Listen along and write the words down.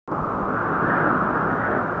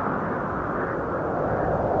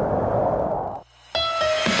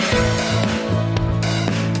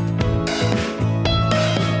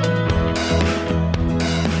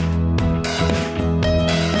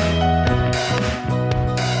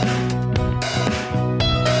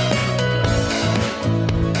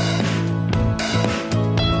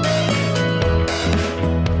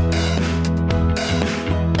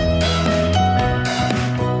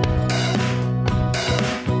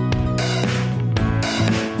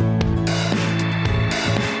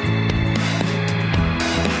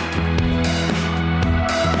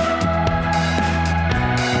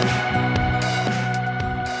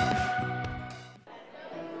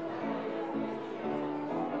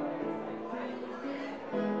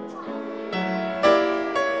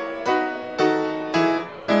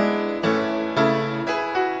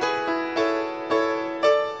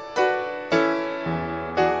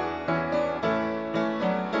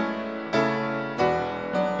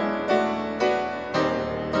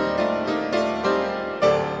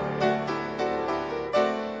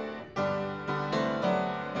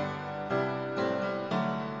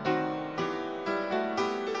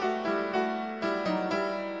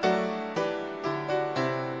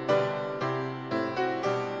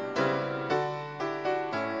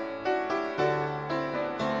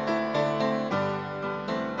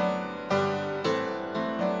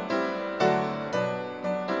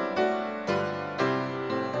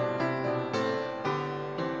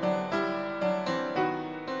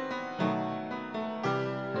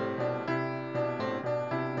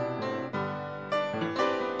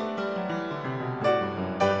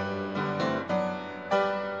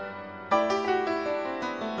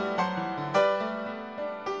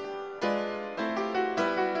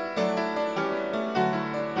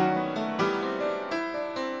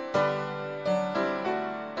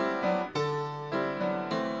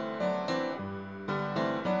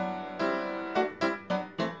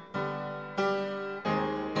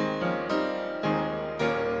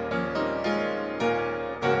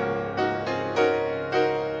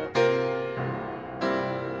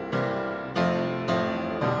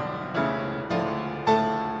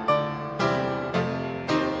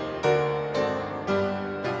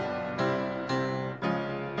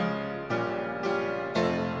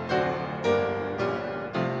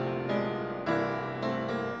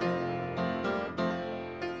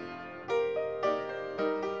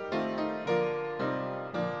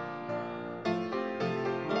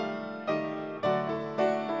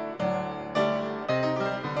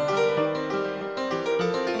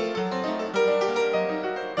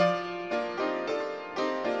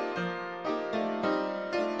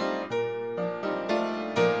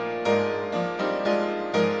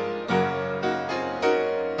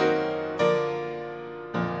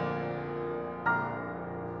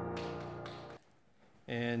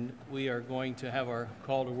we are going to have our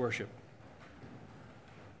call to worship.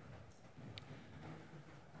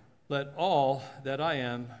 Let all that I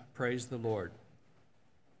am praise the Lord.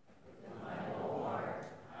 With my whole heart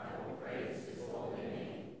I will praise his holy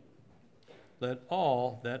name. Let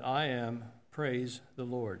all that I am praise the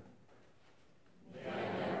Lord. May I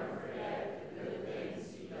never forget the good things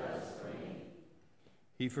he does for me.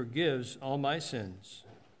 He forgives all my sins.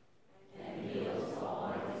 And heals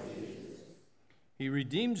all my diseases. He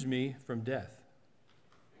redeems me from death.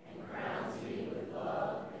 And crowns me with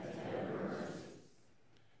love and tender mercy.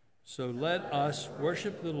 So let us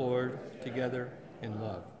worship the Lord together in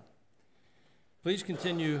love. Please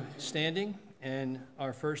continue standing, and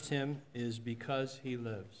our first hymn is Because He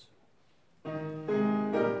Lives.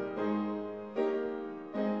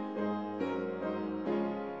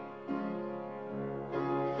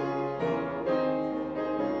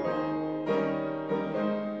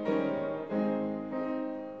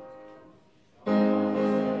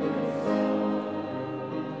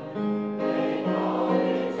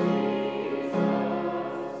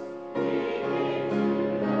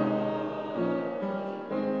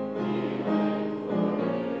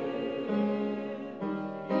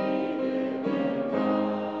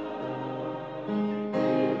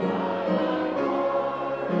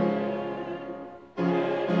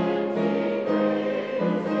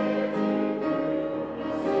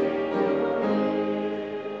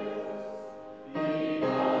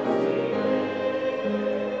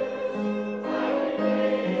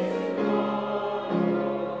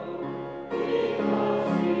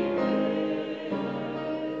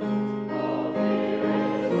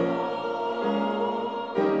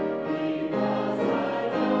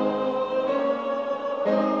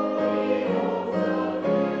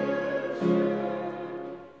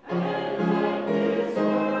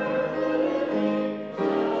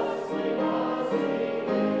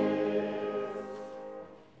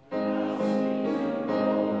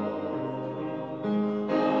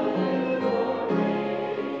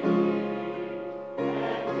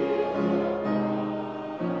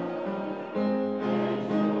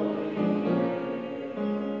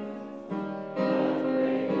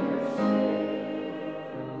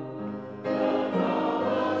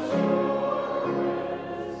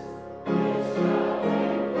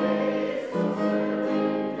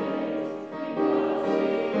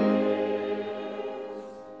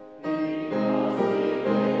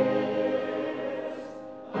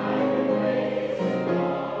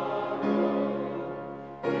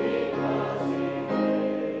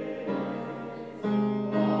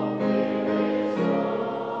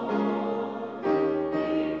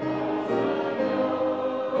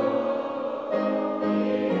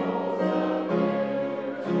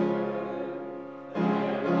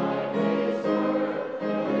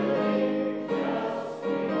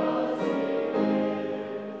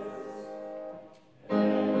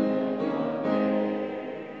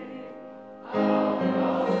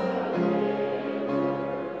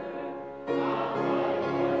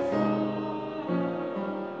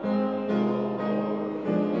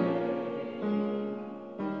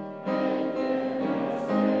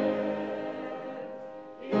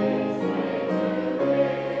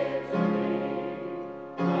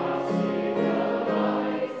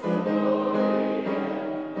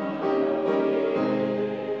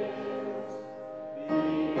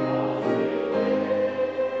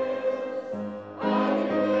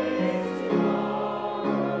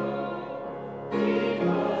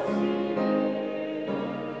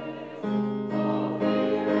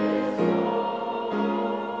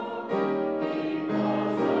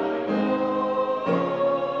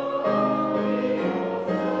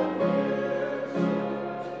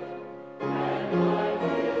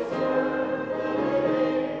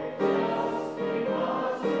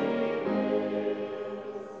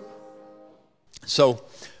 So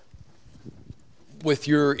with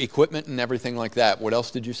your equipment and everything like that, what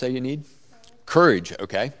else did you say you need? Courage,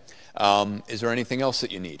 okay. Is there anything else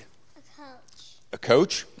that you need? A coach. A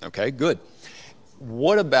coach? Okay, good.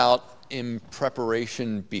 What about in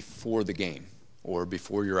preparation before the game or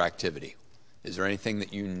before your activity? Is there anything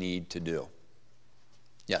that you need to do?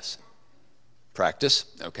 Yes. Practice,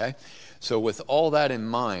 okay. So with all that in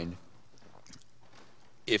mind,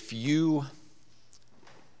 if you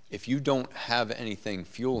don't have anything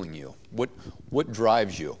fueling you, what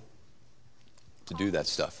drives you to do that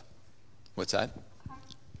stuff? What's that?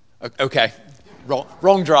 Okay,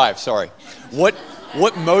 wrong drive, sorry. What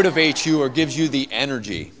motivates you or gives you the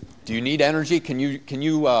energy? Do you need energy? Can you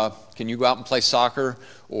go out and play soccer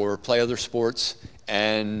or play other sports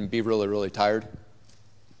and be really, really tired?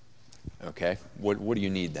 Okay, what do you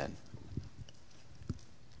need then?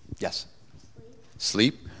 Yes.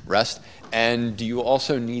 Sleep, rest. And do you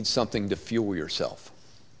also need something to fuel yourself?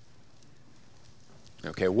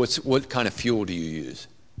 Okay, what kind of fuel do you use?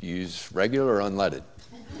 Do you use regular or unleaded?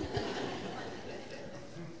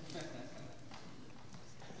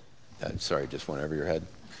 Sorry, just went over your head.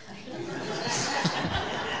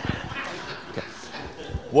 Okay.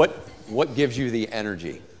 What gives you the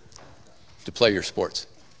energy to play your sports?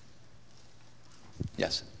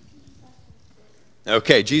 Yes.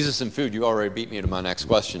 Okay, Jesus and food. You already beat me to my next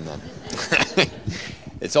question then.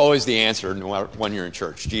 It's always the answer when you're in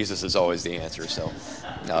church. Jesus is always the answer. So,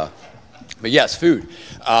 but yes, food.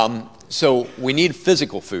 So we need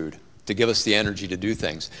physical food to give us the energy to do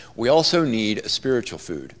things. We also need a spiritual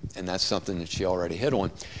food, and that's something that she already hit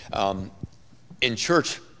on. In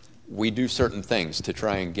church, we do certain things to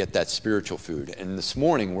try and get that spiritual food. And this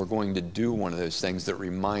morning, we're going to do one of those things that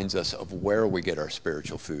reminds us of where we get our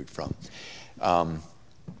spiritual food from.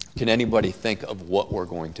 Can anybody think of what we're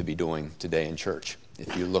going to be doing today in church?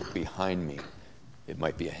 If you look behind me, it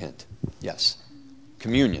might be a hint. Yes.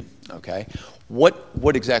 Communion, okay?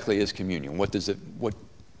 What exactly is communion? What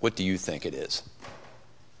do you think it is?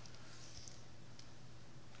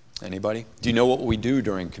 Anybody? Do you know what we do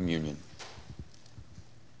during communion?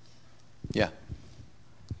 Yeah.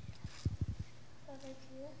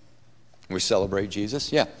 We celebrate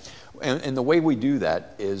Jesus? Yeah. And the way we do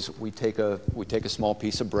that is we take a small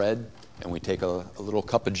piece of bread and we take a little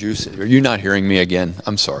cup of juice. Are you not hearing me again?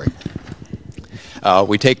 I'm sorry.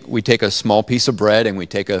 We take a small piece of bread and we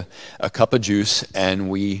take a cup of juice and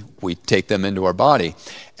we take them into our body.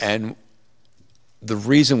 And the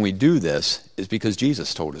reason we do this is because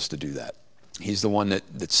Jesus told us to do that. He's the one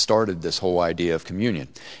that started this whole idea of communion.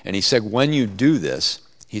 And he said, when you do this,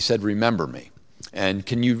 he said, remember me. And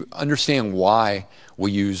can you understand why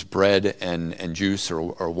we use bread and juice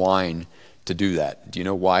or wine to do that? Do you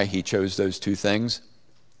know why he chose those two things?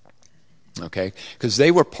 Okay, because they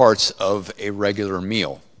were parts of a regular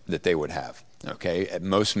meal that they would have. Okay, at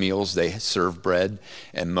most meals they serve bread,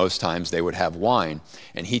 and most times they would have wine.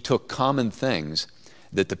 And he took common things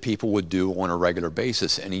that the people would do on a regular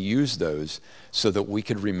basis, and he used those so that we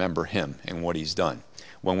could remember him and what he's done.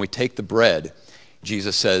 When we take the bread,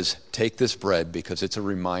 Jesus says, take this bread because it's a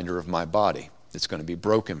reminder of my body. It's going to be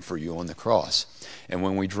broken for you on the cross. And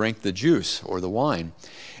when we drink the juice or the wine,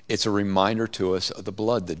 it's a reminder to us of the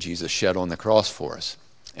blood that Jesus shed on the cross for us.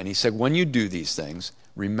 And he said, when you do these things,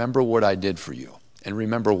 remember what I did for you and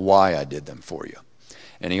remember why I did them for you.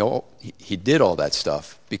 And he did all that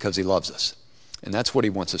stuff because he loves us. And that's what he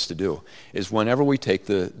wants us to do, is whenever we take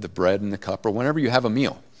the bread and the cup, or whenever you have a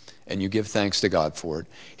meal and you give thanks to God for it,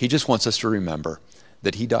 he just wants us to remember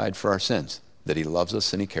that he died for our sins, that he loves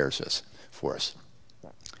us and he cares for us.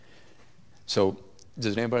 So,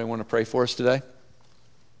 does anybody want to pray for us today?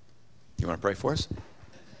 You want to pray for us?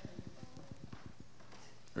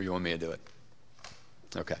 Or you want me to do it?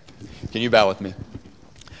 Okay. Can you bow with me?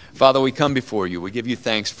 Father, we come before you. We give you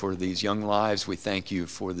thanks for these young lives. We thank you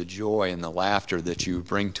for the joy and the laughter that you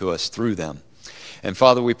bring to us through them. And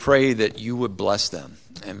Father, we pray that you would bless them.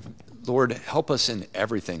 And Lord, help us in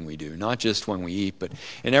everything we do, not just when we eat, but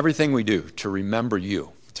in everything we do, to remember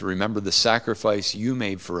you, to remember the sacrifice you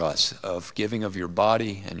made for us of giving of your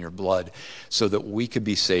body and your blood so that we could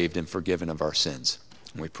be saved and forgiven of our sins.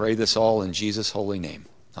 And we pray this all in Jesus' holy name.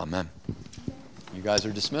 Amen. You guys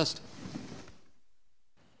are dismissed.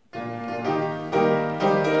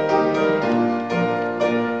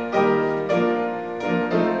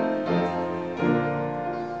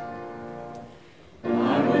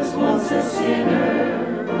 A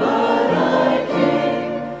sinner, but I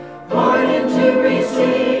came, pardon to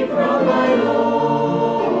receive from my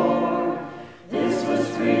Lord. This was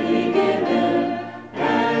freely given,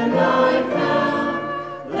 and I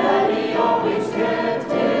found that he always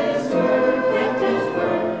kept his word,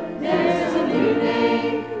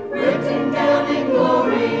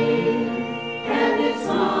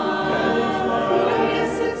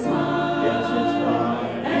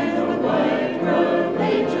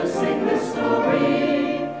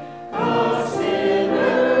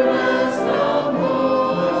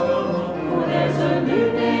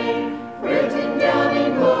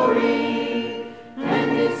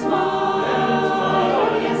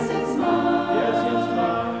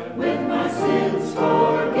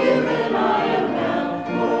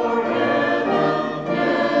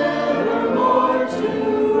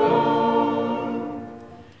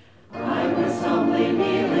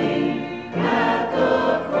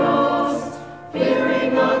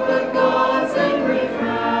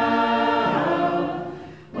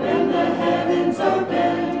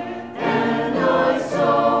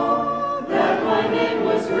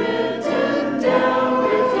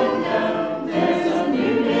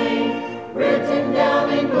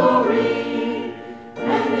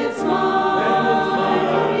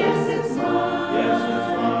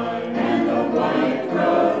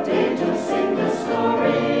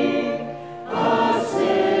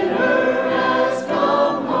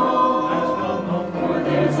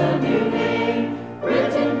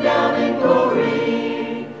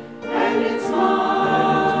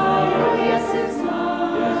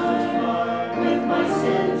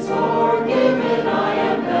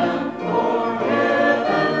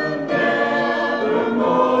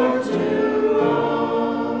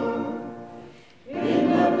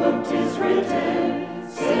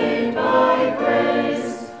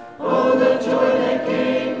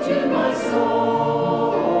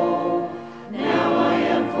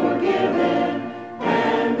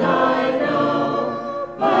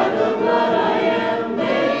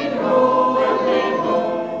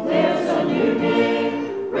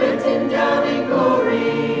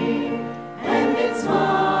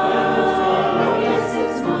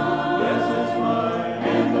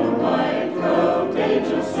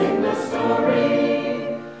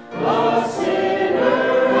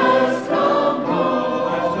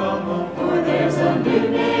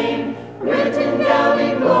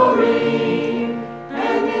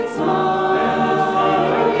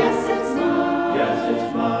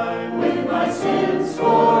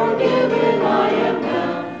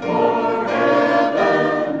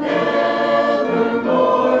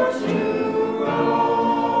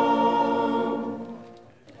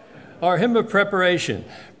 hymn of preparation,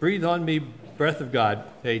 Breathe on Me, Breath of God,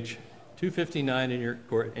 page 259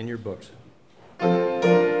 in your books.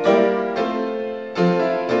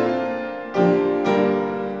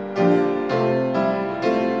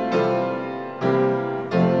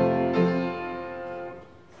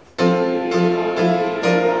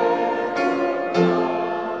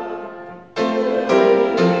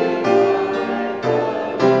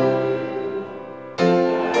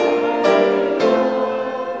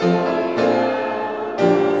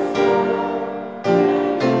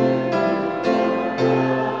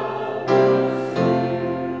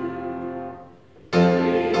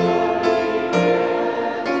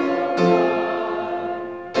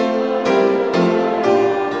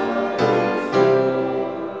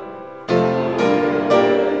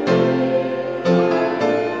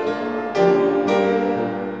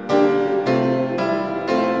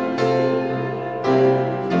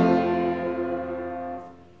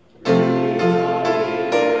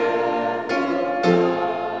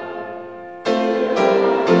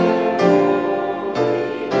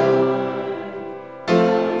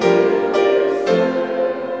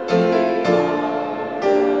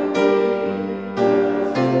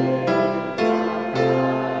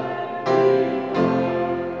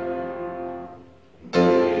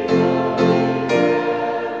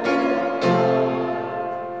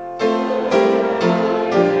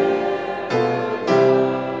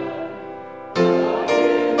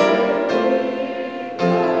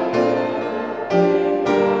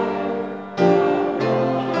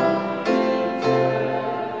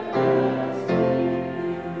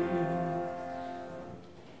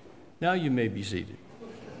 Now you may be seated.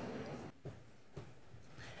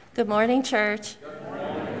 Good morning, church. Good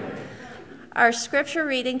morning. Our scripture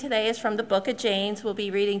reading today is from the book of James. We'll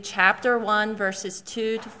be reading chapter 1, verses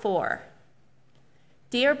 2 to 4.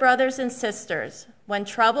 Dear brothers and sisters, when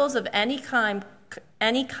troubles of any kind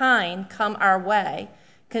come our way,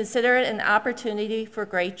 consider it an opportunity for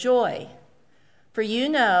great joy. For you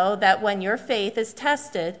know that when your faith is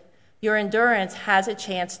tested, your endurance has a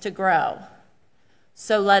chance to grow.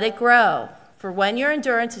 So let it grow, for when your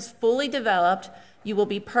endurance is fully developed, you will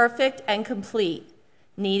be perfect and complete,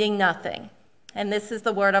 needing nothing. And this is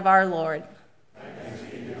the word of our Lord. Thanks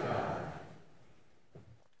be to God.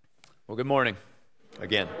 Well, good morning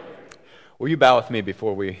again. Will you bow with me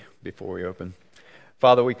before we open?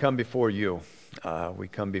 Father, we come before you. We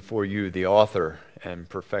come before you, the author and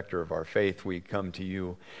perfecter of our faith. We come to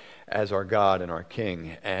you as our God and our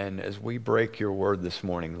King. And as we break your word this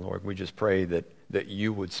morning, Lord, we just pray that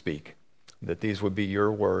you would speak, that these would be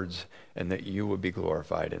your words, and that you would be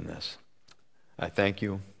glorified in this. I thank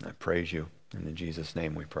you. I praise you. And in Jesus'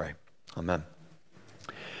 name we pray. Amen.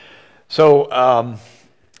 So,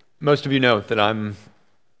 most of you know that I'm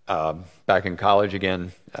back in college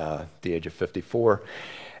again at the age of 54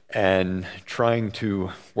 and trying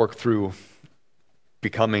to work through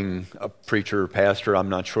becoming a preacher, pastor. I'm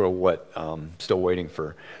not sure what. Still waiting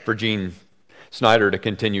for Gene Snyder to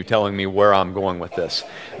continue telling me where I'm going with this.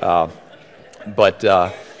 But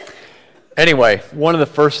anyway, one of the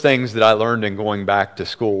first things that I learned in going back to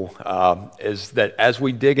school is that as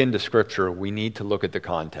we dig into Scripture, we need to look at the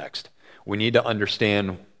context. We need to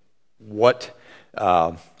understand what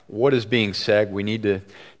is being said. We need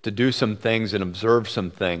to do some things and observe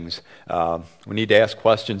some things. We need to ask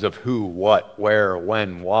questions of who, what, where,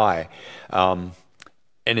 when, why.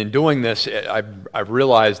 And in doing this, I've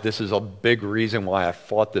realized this is a big reason why I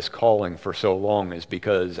fought this calling for so long, is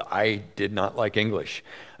because I did not like English.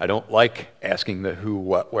 I don't like asking the who,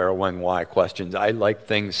 what, where, when, why questions. I like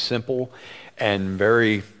things simple and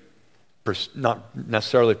very, not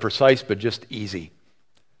necessarily precise, but just easy.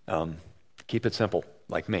 Keep it simple,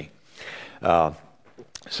 like me.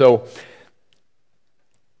 So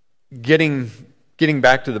getting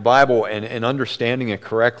back to the Bible and understanding it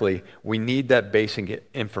correctly, we need that basic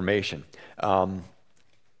information.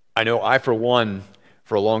 I know for one,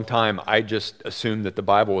 for a long time, I just assumed that the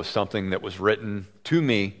Bible was something that was written to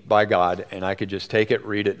me by God, and I could just take it,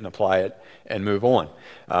 read it, and apply it, and move on.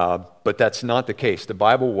 But that's not the case. The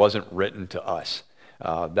Bible wasn't written to us.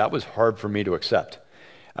 That was hard for me to accept.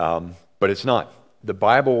 But it's not. The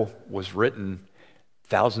Bible was written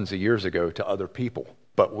thousands of years ago to other people.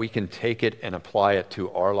 But we can take it and apply it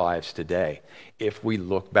to our lives today if we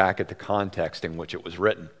look back at the context in which it was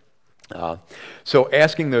written. So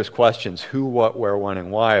asking those questions, who, what, where, when,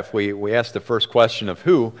 and why, if we ask the first question of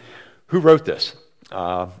who wrote this?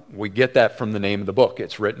 We get that from the name of the book.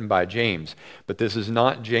 It's written by James. But this is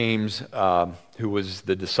not James, who was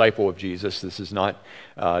the disciple of Jesus. This is not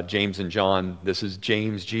James and John. This is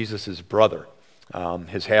James, Jesus' brother,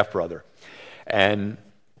 his half-brother. And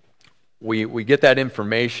we get that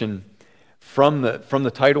information from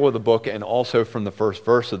the title of the book and also from the first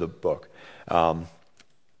verse of the book.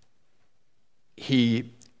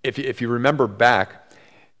 If you remember back,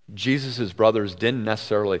 Jesus' brothers didn't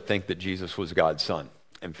necessarily think that Jesus was God's son.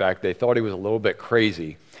 In fact, they thought he was a little bit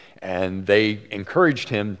crazy, and they encouraged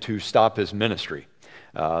him to stop his ministry.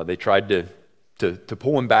 They tried to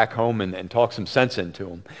pull him back home and talk some sense into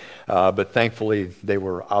him, but thankfully they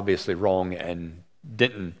were obviously wrong and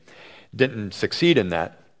didn't succeed in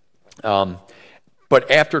that.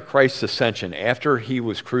 But after Christ's ascension, after he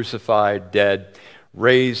was crucified, dead,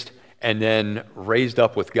 raised, and then raised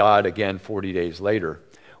up with God again 40 days later,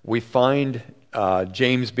 we find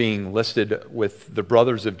James being listed with the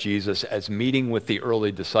brothers of Jesus as meeting with the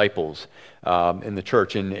early disciples in the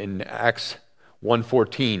church. In Acts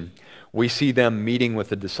 1:14, we see them meeting with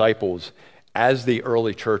the disciples as the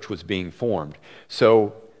early church was being formed.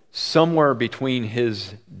 So somewhere between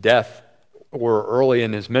his death or early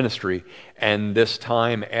in his ministry and this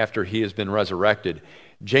time after he has been resurrected,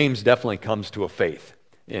 James definitely comes to a faith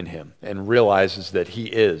in him and realizes that he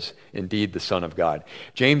is indeed the Son of God.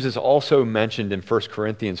 James is also mentioned in 1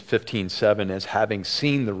 Corinthians 15:7 as having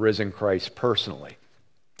seen the risen Christ personally.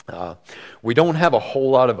 We don't have a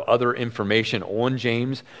whole lot of other information on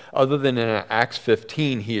James other than in Acts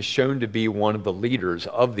 15 he is shown to be one of the leaders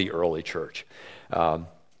of the early church.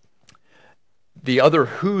 The other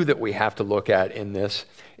who that we have to look at in this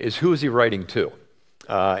is who is he writing to?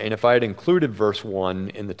 And if I had included verse 1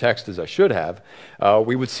 in the text as I should have,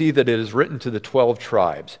 we would see that it is written to the 12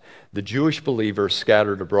 tribes, the Jewish believers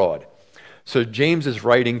scattered abroad. So James is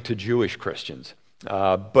writing to Jewish Christians.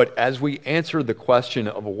 But as we answer the question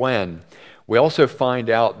of when, we also find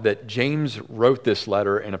out that James wrote this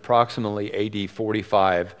letter in approximately AD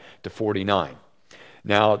 45 to 49.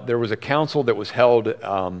 Now, there was a council that was held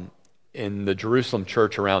in the Jerusalem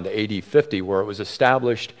church around AD 50 where it was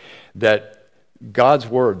established that God's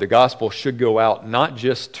word, the gospel, should go out not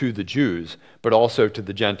just to the Jews, but also to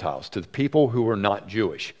the Gentiles, to the people who were not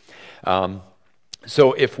Jewish.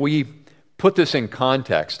 So if we put this in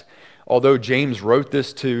context, although James wrote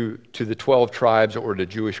this to the 12 tribes or to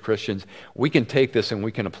Jewish Christians, we can take this and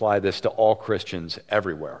we can apply this to all Christians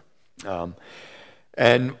everywhere.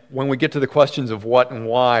 And when we get to the questions of what and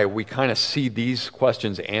why, we kind of see these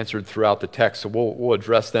questions answered throughout the text, so we'll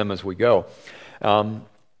address them as we go.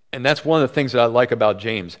 And that's one of the things that I like about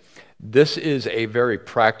James. This is a very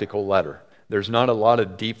practical letter. There's not a lot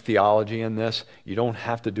of deep theology in this. You don't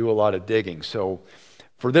have to do a lot of digging. So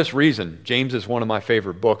for this reason, James is one of my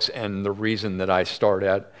favorite books and the reason that I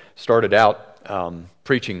started out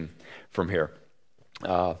preaching from here.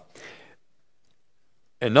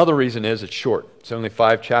 Another reason is it's short. It's only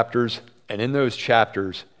 5 chapters, and in those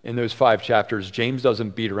 5 chapters, James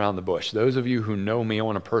doesn't beat around the bush. Those of you who know me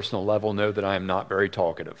on a personal level know that I am not very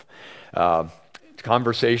talkative.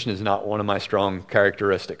 Conversation is not one of my strong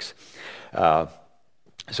characteristics.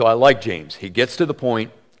 So I like James. He gets to the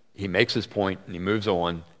point, he makes his point, and he moves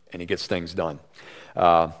on, and he gets things done.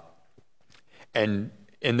 And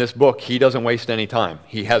in this book, he doesn't waste any time.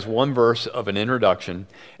 He has one verse of an introduction,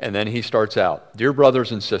 and then he starts out, "Dear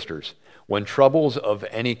brothers and sisters, when troubles of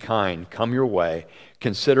any kind come your way,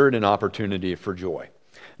 consider it an opportunity for joy."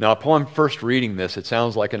 Now, upon first reading this, it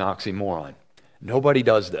sounds like an oxymoron. Nobody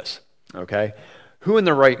does this, okay? Who in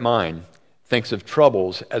their right mind thinks of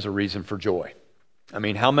troubles as a reason for joy? I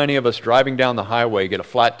mean, how many of us driving down the highway get a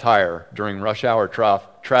flat tire during rush hour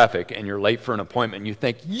traffic and you're late for an appointment and you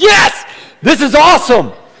think, yes, this is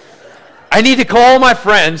awesome. I need to call my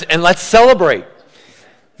friends and let's celebrate.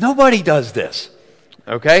 Nobody does this,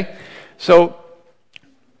 okay? So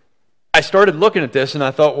I started looking at this and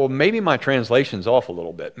I thought, well, maybe my translation's off a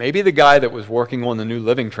little bit. Maybe the guy that was working on the New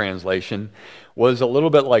Living Translation was a little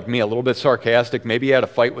bit like me, a little bit sarcastic. Maybe he had a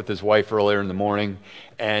fight with his wife earlier in the morning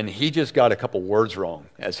and he just got a couple words wrong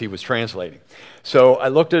as he was translating. So I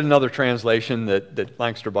looked at another translation that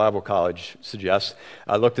Lancaster Bible College suggests.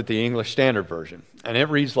 I looked at the English Standard Version, and it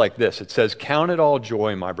reads like this. It says, "Count it all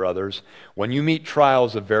joy, my brothers, when you meet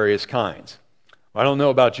trials of various kinds." I don't know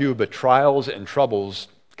about you, but trials and troubles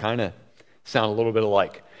kind of sound a little bit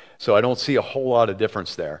alike. So I don't see a whole lot of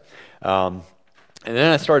difference there. And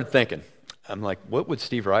then I started thinking, I'm like, what would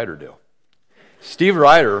Steve Ryder do? Steve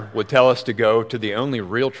Ryder would tell us to go to the only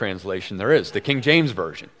real translation there is, the King James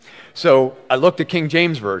Version. So I looked at King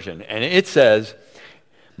James Version, and it says,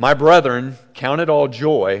 "My brethren, count it all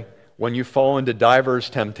joy when you fall into divers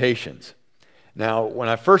temptations." Now, when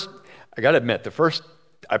I got to admit,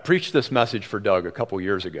 I preached this message for Doug a couple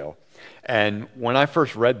years ago, and when I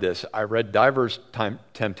first read this, I read divers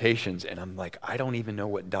temptations, and I'm like, I don't even know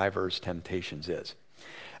what divers temptations is.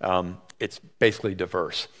 It's basically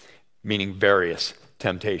diverse, meaning various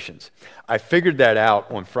temptations. I figured that out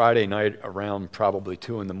on Friday night around probably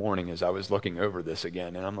 2 a.m. as I was looking over this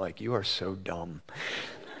again, and I'm like, you are so dumb.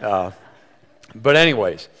 But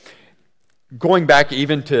anyways, going back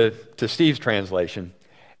even to Steve's translation,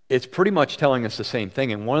 it's pretty much telling us the same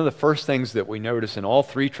thing. And one of the first things that we notice in all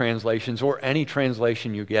 3 translations, or any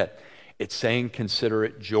translation you get, it's saying consider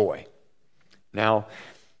it joy. Now,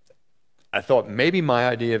 I thought maybe my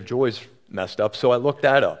idea of joy is messed up, so I looked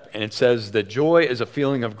that up. And it says that joy is a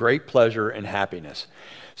feeling of great pleasure and happiness.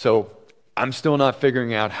 So I'm still not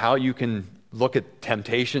figuring out how you can look at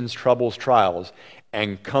temptations, troubles, trials,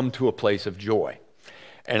 and come to a place of joy.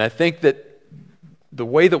 And I think that the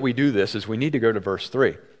way that we do this is we need to go to verse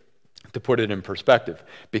 3 to put it in perspective,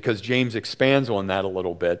 because James expands on that a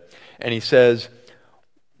little bit. And he says,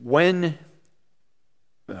 let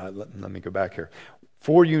me go back here.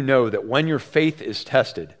 For you know that when your faith is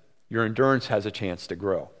tested, your endurance has a chance to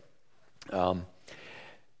grow. And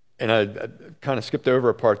I kind of skipped over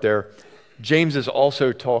a part there. James is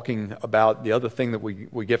also talking about the other thing that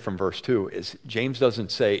we get from verse 2 is James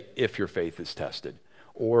doesn't say if your faith is tested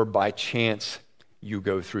or by chance you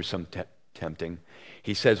go through some tempting.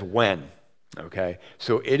 He says when, okay?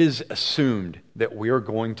 So it is assumed that we are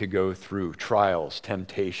going to go through trials,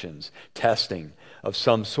 temptations, testing of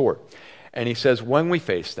some sort. And he says when we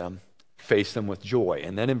face them with joy.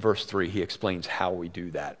 And then in verse 3, he explains how we do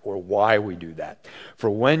that or why we do that. For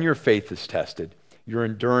when your faith is tested, your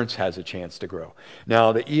endurance has a chance to grow.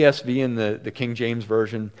 Now, the ESV and the King James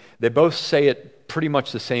Version, they both say it pretty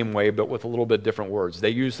much the same way, but with a little bit different words. They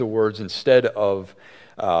use the words instead of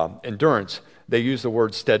endurance, they use the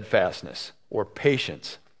word steadfastness or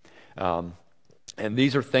patience. And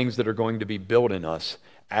these are things that are going to be built in us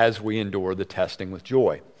as we endure the testing with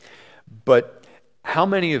joy. But how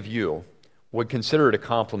many of you would consider it a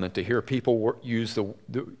compliment to hear people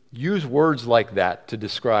use words like that to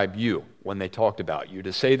describe you when they talked about you,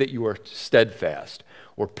 to say that you are steadfast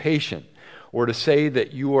or patient, or to say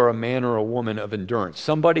that you are a man or a woman of endurance,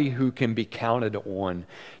 somebody who can be counted on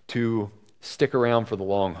to stick around for the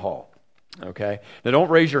long haul, okay? Now, don't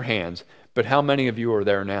raise your hands, but how many of you are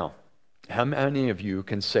there now? How many of you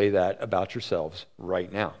can say that about yourselves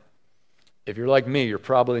right now? If you're like me, you're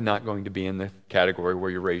probably not going to be in the category where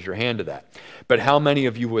you raise your hand to that. But how many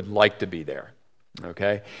of you would like to be there?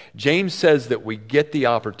 Okay? James says that we get the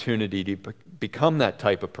opportunity to become that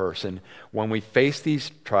type of person when we face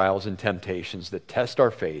these trials and temptations that test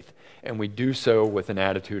our faith, and we do so with an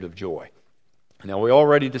attitude of joy. Now, we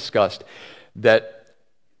already discussed that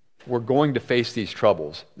we're going to face these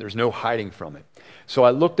troubles. There's no hiding from it. So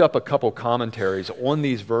I looked up a couple commentaries on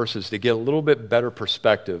these verses to get a little bit better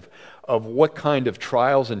perspective of what kind of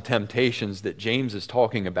trials and temptations that James is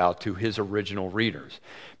talking about to his original readers.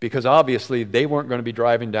 Because obviously they weren't going to be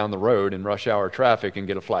driving down the road in rush hour traffic and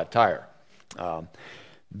get a flat tire.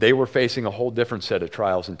 They were facing a whole different set of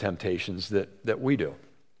trials and temptations that we do.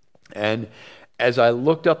 And as I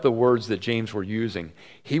looked up the words that James were using,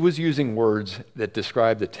 he was using words that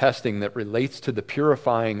describe the testing that relates to the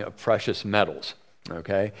purifying of precious metals.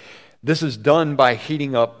 Okay? This is done by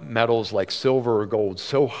heating up metals like silver or gold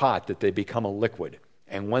so hot that they become a liquid.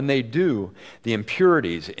 And when they do, the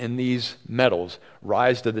impurities in these metals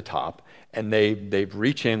rise to the top, and they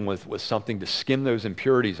reach in with something to skim those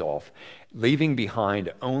impurities off, leaving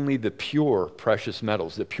behind only the pure precious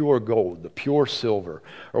metals, the pure gold, the pure silver,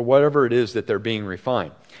 or whatever it is that they're being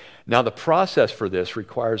refined. Now, the process for this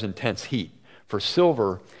requires intense heat. For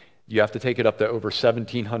silver, you have to take it up to over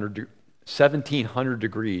 1,700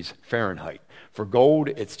 degrees Fahrenheit. For gold,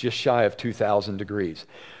 it's just shy of 2,000 degrees.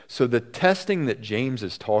 So the testing that James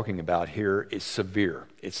is talking about here is severe.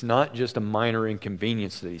 It's not just a minor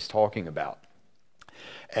inconvenience that he's talking about.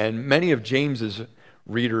 And many of James's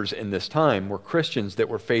readers in this time were Christians that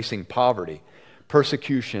were facing poverty,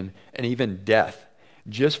 persecution, and even death,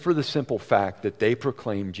 just for the simple fact that they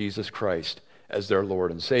proclaimed Jesus Christ as their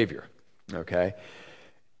Lord and Savior. Okay?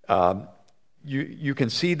 You can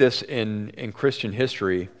see this in Christian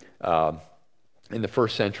history in the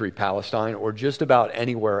first century Palestine, or just about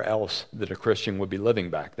anywhere else that a Christian would be living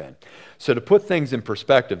back then. So to put things in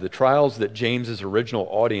perspective, the trials that James's original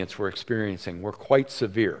audience were experiencing were quite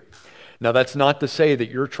severe. Now, that's not to say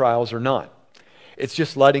that your trials are not. It's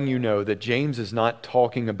just letting you know that James is not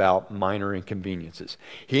talking about minor inconveniences.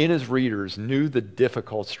 He and his readers knew the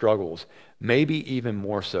difficult struggles, maybe even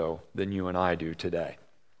more so than you and I do today.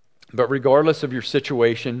 But regardless of your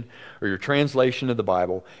situation or your translation of the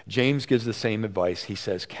Bible, James gives the same advice. He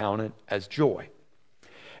says, count it as joy.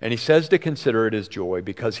 And he says to consider it as joy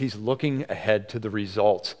because he's looking ahead to the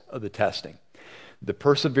results of the testing. The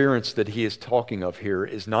perseverance that he is talking of here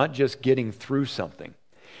is not just getting through something.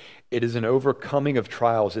 It is an overcoming of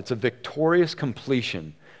trials. It's a victorious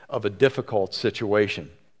completion of a difficult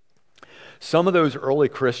situation. Some of those early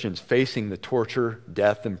Christians facing the torture,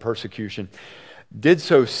 death, and persecution did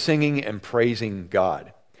so singing and praising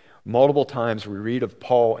God. Multiple times we read of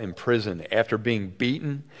Paul in prison after being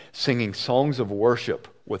beaten, singing songs of worship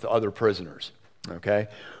with other prisoners. Okay?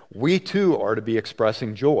 We too are to be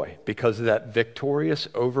expressing joy because of that victorious,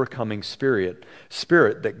 overcoming spirit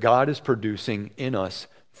that God is producing in us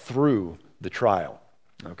through the trial.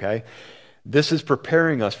 Okay? This is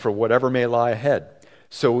preparing us for whatever may lie ahead,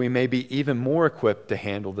 so we may be even more equipped to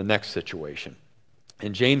handle the next situation.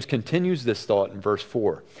 And James continues this thought in verse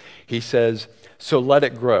 4. He says, so let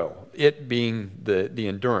it grow, it being the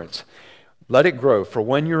endurance. Let it grow, for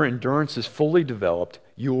when your endurance is fully developed,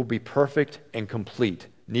 you will be perfect and complete,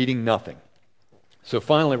 needing nothing. So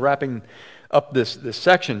finally, wrapping up this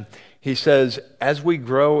section, he says, as we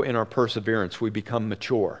grow in our perseverance, we become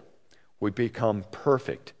mature. We become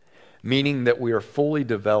perfect, meaning that we are fully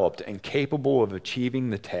developed and capable of achieving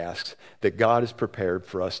the tasks that God has prepared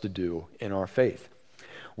for us to do in our faith.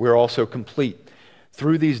 We're also complete.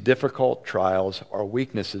 Through these difficult trials, our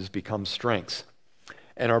weaknesses become strengths,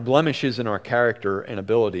 and our blemishes in our character and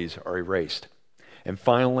abilities are erased. And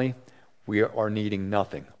finally, we are needing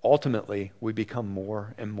nothing. Ultimately, we become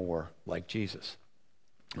more and more like Jesus.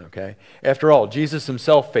 Okay? After all, Jesus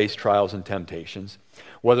himself faced trials and temptations,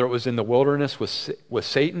 whether it was in the wilderness with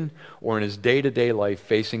Satan or in his day-to-day life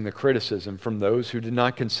facing the criticism from those who did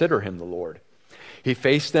not consider him the Lord. He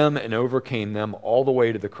faced them and overcame them all the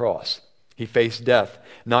way to the cross. He faced death,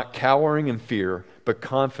 not cowering in fear, but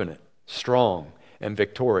confident, strong, and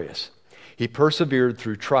victorious. He persevered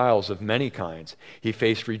through trials of many kinds. He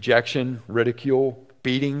faced rejection, ridicule,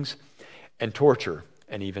 beatings, and torture,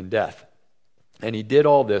 and even death. And he did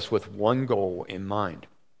all this with one goal in mind: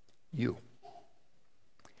 you.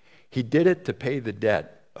 He did it to pay the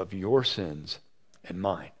debt of your sins and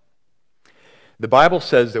mine. The Bible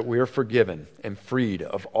says that we are forgiven and freed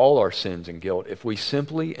of all our sins and guilt if we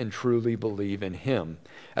simply and truly believe in him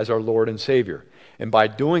as our Lord and Savior. And by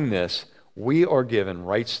doing this, we are given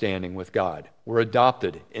right standing with God. We're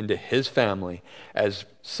adopted into his family as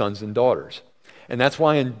sons and daughters. And that's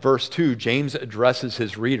why in verse 2, James addresses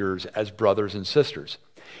his readers as brothers and sisters.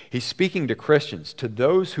 He's speaking to Christians, to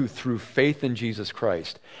those who through faith in Jesus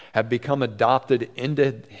Christ have become adopted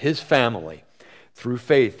into his family through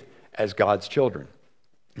faith as God's children.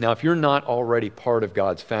 Now, if you're not already part of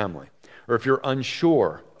God's family, or if you're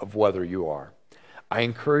unsure of whether you are, I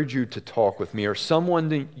encourage you to talk with me or someone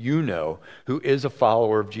that you know who is a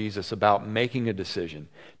follower of Jesus about making a decision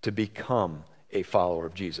to become a follower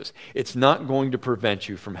of Jesus. It's not going to prevent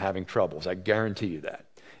you from having troubles. I guarantee you that.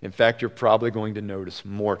 In fact, you're probably going to notice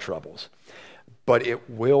more troubles. But it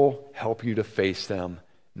will help you to face them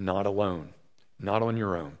not alone, not on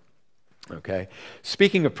your own. Okay?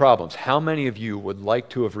 Speaking of problems, how many of you would like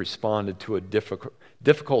to have responded to a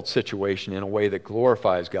difficult situation in a way that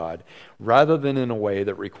glorifies God rather than in a way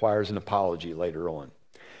that requires an apology later on?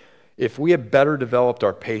 If we had better developed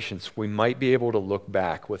our patience, we might be able to look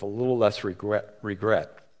back with a little less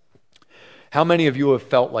regret. How many of you have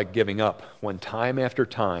felt like giving up when time after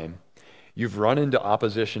time you've run into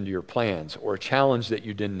opposition to your plans or a challenge that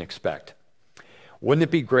you didn't expect? Wouldn't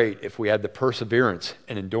it be great if we had the perseverance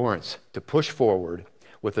and endurance to push forward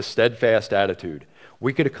with a steadfast attitude?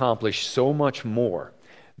 We could accomplish so much more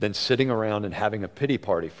than sitting around and having a pity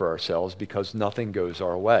party for ourselves because nothing goes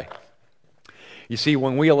our way. You see,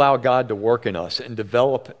 when we allow God to work in us and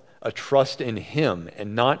develop a trust in him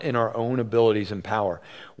and not in our own abilities and power,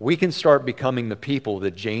 we can start becoming the people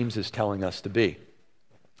that James is telling us to be.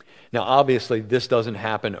 Now, obviously, this doesn't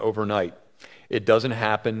happen overnight. It doesn't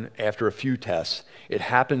happen after a few tests. It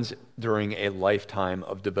happens during a lifetime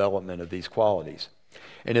of development of these qualities.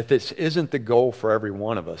 And if this isn't the goal for every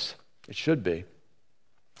one of us, it should be.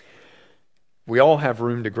 We all have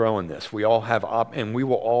room to grow in this. We all have, and we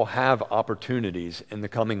will all have opportunities in the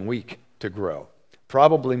coming week to grow.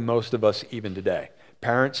 Probably most of us even today.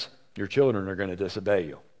 Parents, your children are going to disobey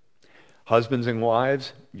you. Husbands and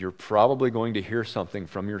wives, you're probably going to hear something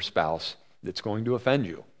from your spouse that's going to offend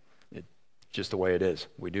you. It's just the way it is.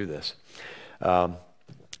 We do this.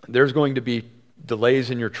 There's going to be delays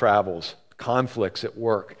in your travels, conflicts at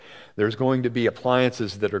work. There's going to be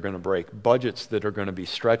appliances that are going to break, budgets that are going to be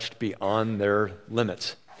stretched beyond their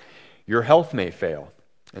limits. Your health may fail,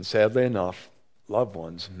 and sadly enough, loved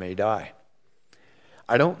ones may die.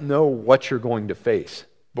 I don't know what you're going to face,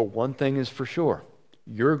 but one thing is for sure.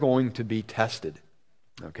 You're going to be tested,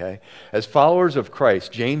 Okay? As followers of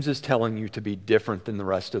Christ, James is telling you to be different than the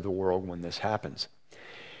rest of the world when this happens.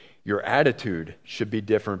 Your attitude should be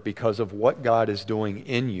different because of what God is doing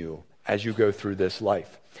in you as you go through this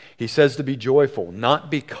life. He says to be joyful,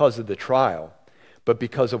 not because of the trial, but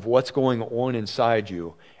because of what's going on inside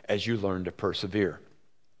you as you learn to persevere.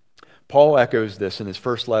 Paul echoes this in his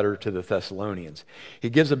first letter to the Thessalonians. He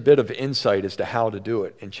gives a bit of insight as to how to do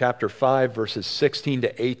it. In chapter 5, verses 16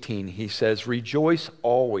 to 18, he says, "Rejoice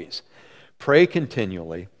always, pray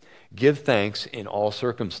continually, give thanks in all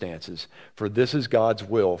circumstances, for this is God's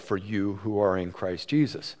will for you who are in Christ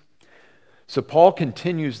Jesus." So Paul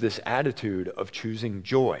continues this attitude of choosing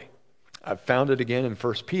joy. I've found it again in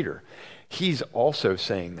 1 Peter. He's also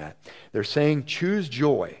saying that. They're saying choose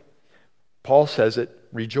joy. Paul says it,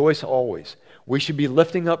 rejoice always. We should be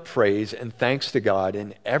lifting up praise and thanks to God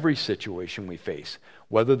in every situation we face,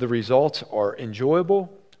 whether the results are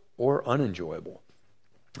enjoyable or unenjoyable.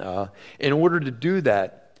 In order to do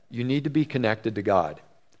that, you need to be connected to God.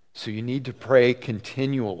 So you need to pray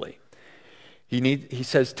continually. He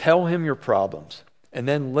says, tell him your problems and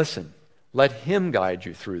then listen. Let him guide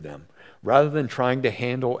you through them rather than trying to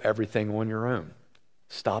handle everything on your own.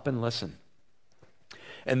 Stop and listen.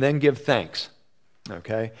 And then give thanks.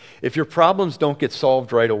 Okay? If your problems don't get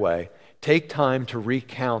solved right away, take time to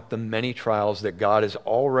recount the many trials that God has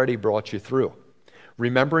already brought you through.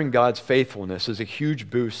 Remembering God's faithfulness is a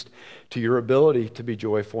huge boost to your ability to be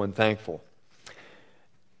joyful and thankful.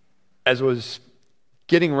 As I was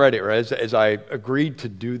getting ready, or as I agreed to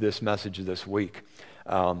do this message this week,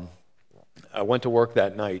 I went to work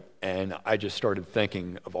that night and I just started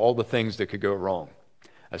thinking of all the things that could go wrong.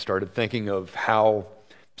 I started thinking of how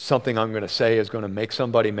something I'm going to say is going to make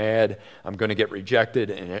somebody mad, I'm going to get rejected,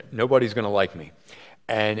 and nobody's going to like me.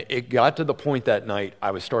 And it got to the point that night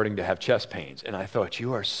I was starting to have chest pains, and I thought,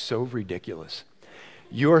 you are so ridiculous.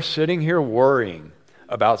 You are sitting here worrying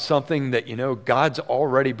about something that, God's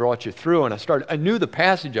already brought you through. And I knew the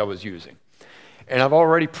passage I was using, and I've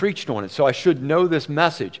already preached on it, so I should know this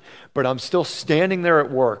message, but I'm still standing there at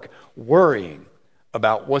work worrying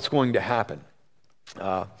about what's going to happen.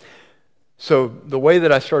 So the way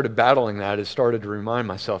that I started battling that is started to remind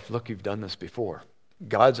myself, look, you've done this before.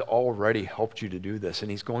 God's already helped you to do this, and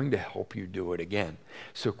he's going to help you do it again.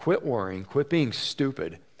 So quit worrying, quit being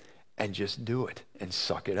stupid, and just do it and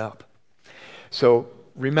suck it up. So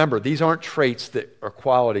remember, these aren't traits that are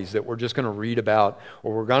qualities that we're just going to read about,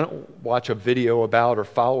 or we're going to watch a video about, or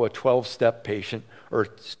follow a 12-step patient or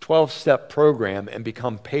 12-step program and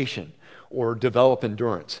become patient or develop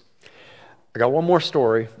endurance. I got one more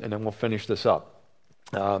story, and then we'll finish this up.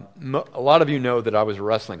 A lot of you know that I was a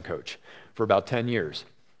wrestling coach for about 10 years.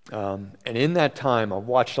 And in that time, I've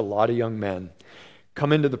watched a lot of young men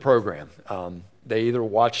come into the program. They either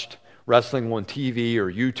watched wrestling on TV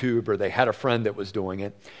or YouTube, or they had a friend that was doing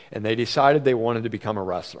it, and they decided they wanted to become a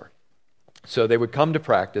wrestler. So they would come to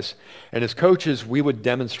practice, and as coaches, we would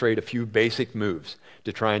demonstrate a few basic moves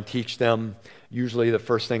to try and teach them. Usually the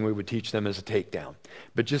first thing we would teach them is a takedown,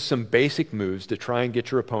 but just some basic moves to try and get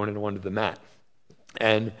your opponent onto the mat.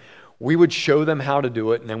 And we would show them how to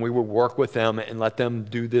do it, and then we would work with them and let them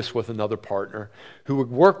do this with another partner who would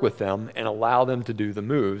work with them and allow them to do the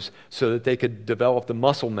moves so that they could develop the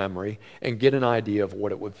muscle memory and get an idea of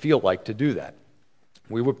what it would feel like to do that.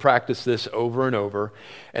 We would practice this over and over,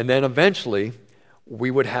 and then eventually we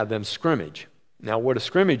would have them scrimmage. Now what a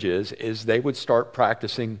scrimmage is they would start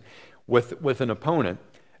practicing with an opponent,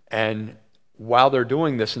 and while they're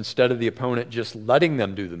doing this, instead of the opponent just letting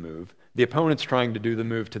them do the move, the opponent's trying to do the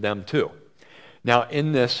move to them too. Now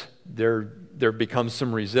in this, there becomes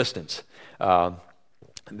some resistance.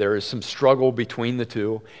 There is some struggle between the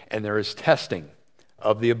two, and there is testing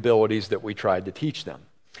of the abilities that we tried to teach them.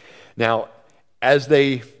 Now, as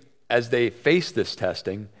they face this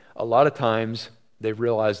testing, a lot of times they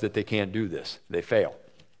realize that they can't do this. They fail.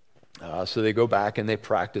 So they go back and they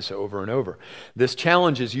practice over and over. This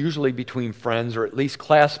challenge is usually between friends or at least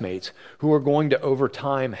classmates who are going to, over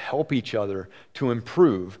time, help each other to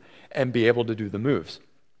improve and be able to do the moves.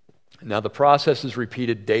 Now, the process is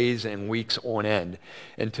repeated days and weeks on end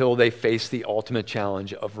until they face the ultimate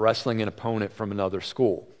challenge of wrestling an opponent from another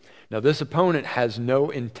school. Now, this opponent has no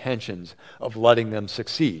intentions of letting them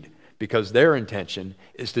succeed because their intention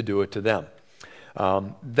is to do it to them.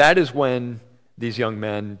 That is when these young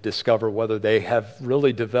men discover whether they have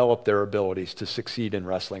really developed their abilities to succeed in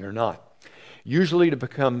wrestling or not. Usually to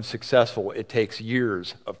become successful, it takes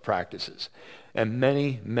years of practices and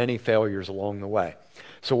many, many failures along the way.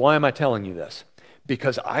 So why am I telling you this?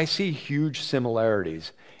 Because I see huge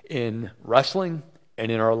similarities in wrestling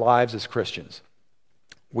and in our lives as Christians.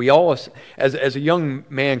 We all, as a young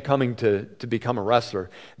man coming to become a wrestler,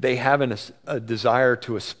 they have a desire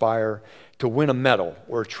to aspire to win a medal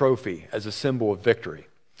or a trophy as a symbol of victory.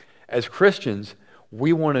 As Christians,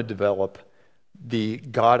 we want to develop the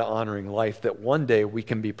God-honoring life that one day we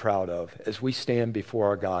can be proud of as we stand before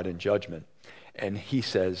our God in judgment. And he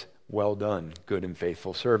says, "Well done, good and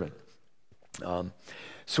faithful servant."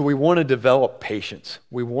 So we want to develop patience.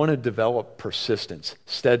 We want to develop persistence,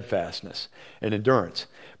 steadfastness, and endurance.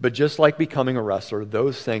 But just like becoming a wrestler,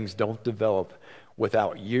 those things don't develop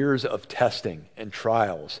without years of testing and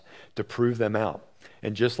trials to prove them out.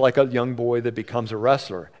 And just like a young boy that becomes a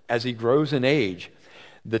wrestler, as he grows in age,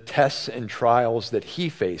 the tests and trials that he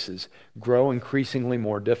faces grow increasingly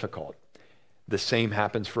more difficult. The same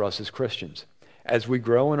happens for us as Christians. As we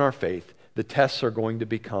grow in our faith, the tests are going to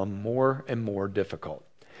become more and more difficult.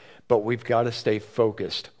 But we've got to stay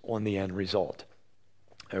focused on the end result.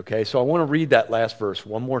 Okay, so I want to read that last verse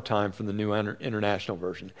one more time from the New International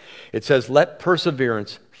Version. It says, "Let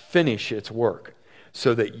perseverance finish its work,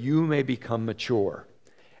 so that you may become mature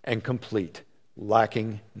and complete,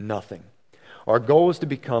 lacking nothing." Our goal is to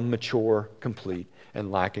become mature, complete, and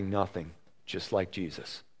lacking nothing, just like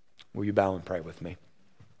Jesus. Will you bow and pray with me?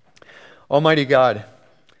 Almighty God,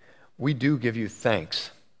 we do give you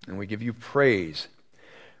thanks and we give you praise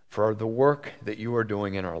for the work that you are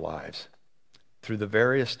doing in our lives through the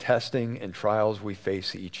various testing and trials we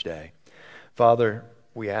face each day. Father,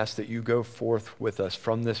 we ask that you go forth with us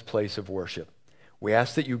from this place of worship. We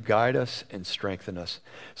ask that you guide us and strengthen us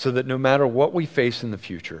so that no matter what we face in the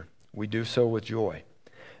future, we do so with joy.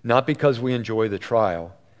 Not because we enjoy the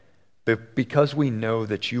trial, but because we know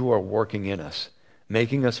that you are working in us,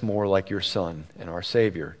 making us more like your Son and our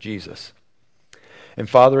Savior, Jesus. And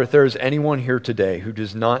Father, if there is anyone here today who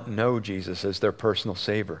does not know Jesus as their personal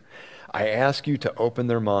Savior, I ask you to open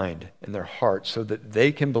their mind and their heart so that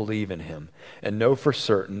they can believe in him and know for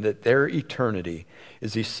certain that their eternity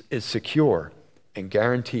is secure and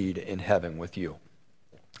guaranteed in heaven with you.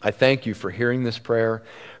 I thank you for hearing this prayer,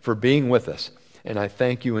 for being with us, and I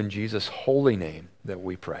thank you in Jesus' holy name that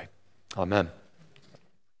we pray. Amen.